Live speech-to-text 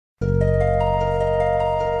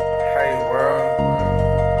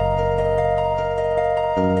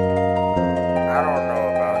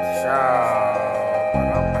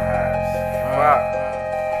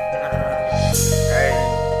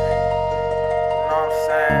I'm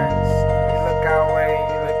saying? You look our way,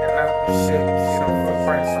 you looking up and shit. You see them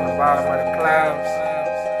footprints on the bottom of the clouds.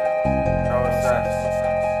 You know what's up?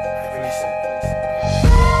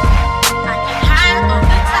 I get high all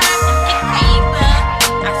the time and get paper.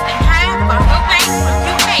 I stay high far away from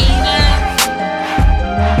you haters.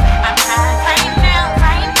 I'm high right now,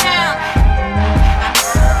 right now. I'm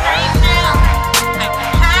high right now. I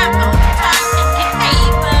get high all the time and get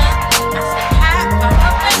paper. I stay high far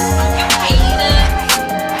away from you haters.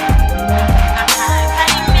 I'm high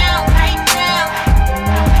right now, right now.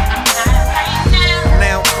 I'm high right now.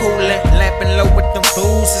 Now I'm coolin', lapping low with them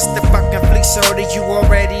fools. It's the fucking fleet shorty, you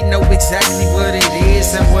already know exactly what it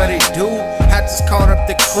is and what it do. I just caught up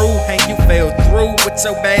the crew and you fell through with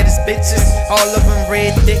your baddest bitches. All of them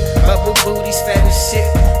red dick, bubble booties, fat as shit.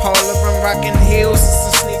 All of them rockin' heels and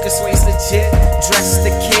some sneakers, waist legit. Dressed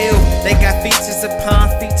to kill, they got features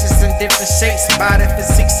upon features in different shapes. Body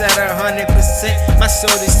physiques at 100%. My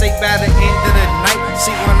shorty say by the end of the night,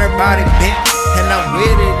 she want her body bent. And I'm with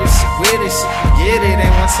it, if she with it, she can get it.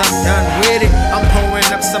 And once I'm done with it, I'm pouring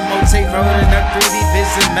up some Mote, rolling up 3D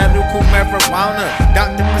vision, medical marijuana.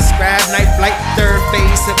 Doctor prescribed night flight, third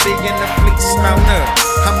phase of being a fleet stoner.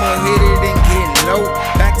 I'ma hit it and get low,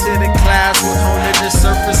 back to the clouds with home to the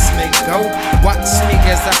surface may go. Watch me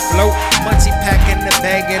as I float, munchie pack in the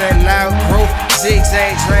bag of that loud growth.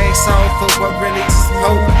 Zigzag drag song for what really just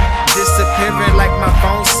hope. Disappearing like my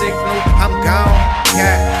phone signal, I'm gone,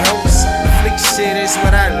 got ghosts. Fleek shit is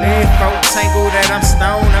what I live for. Tangle that I'm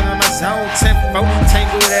stoned, I'm in my zone. Tempo,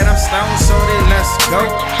 tangle that I'm stoned, so then let's go.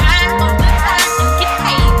 High all the time and get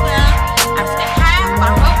paper. I stay high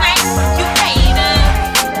far away from you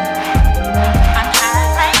haters. I'm high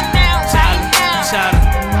right now, right now.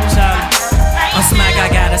 I'm smack, I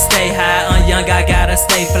gotta stay high. I'm young, I gotta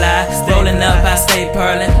stay fly. Rolling up, I stay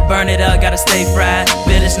pearlin'. Burn it up, gotta stay fried.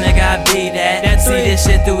 Village nigga, I be that. See this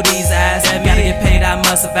shit through these eyes. Gotta get paid, I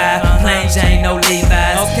must survive. Plain Jane, no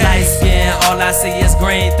Levi's. Light skin, all I see is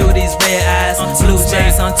green through these red eyes. Blue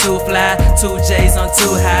J's on too fly, 2 J's on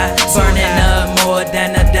too high. Burning up more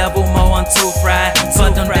than the devil, more on too fried.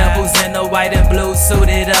 Fuck them devils in the white and blue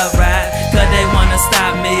suited up, right? Cause they wanna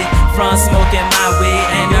stop me from smoking my weed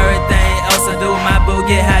and everything else I do. My boo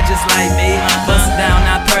get high just like me. Bust down,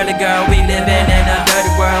 not pearly girl, we living in a dirty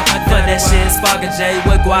world. For that shit, Sparker J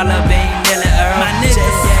with Guala Bean, Nilly Earl. My niggas,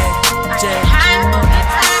 I get high all the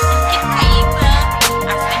time and get paper.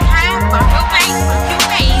 I stay high far away from you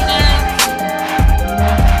haters.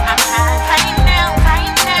 I'm high right now,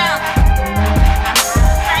 right now. I'm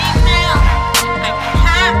high right now. I get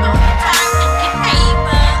high all the time and get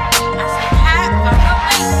paper. I stay high far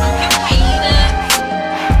away from you haters.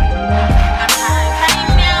 I'm high right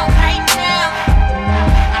now, right now.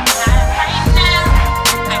 I'm high right now.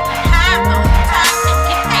 I get high all the time and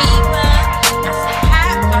get paper. I stay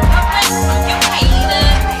high far away from you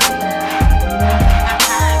haters. I'm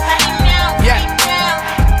high right now, right now.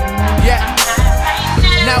 Yeah. I'm high right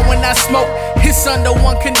now. Now when I smoke, it's under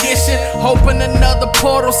one condition. Open another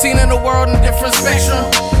portal, seen in the world in different spectrum.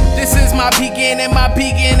 This is my beginning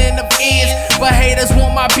of ends. But haters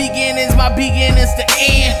want my beginnings to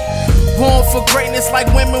end. Born for greatness like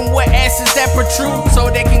women with asses that protrude,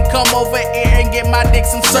 so they can come over here and get my dick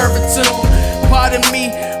some servitude. Pardon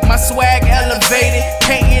me, my swag elevated,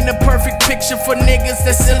 painting the perfect picture for niggas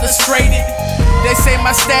that's illustrated. They say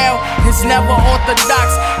my style is never orthodox.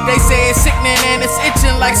 They say it's sickening and it's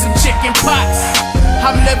itching like some chicken pox.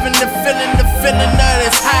 I'm living the feeling of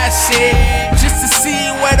this high shit, just to see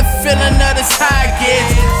where the feeling of this high gets.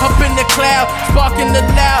 Up in the cloud, sparking the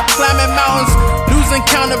loud, climbing mountains, losing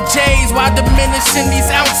count of J's while diminishing these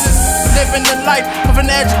ounces. Living the life of an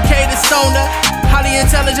educated stoner, highly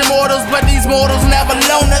intelligent mortals, but these mortals never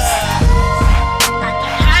loan us.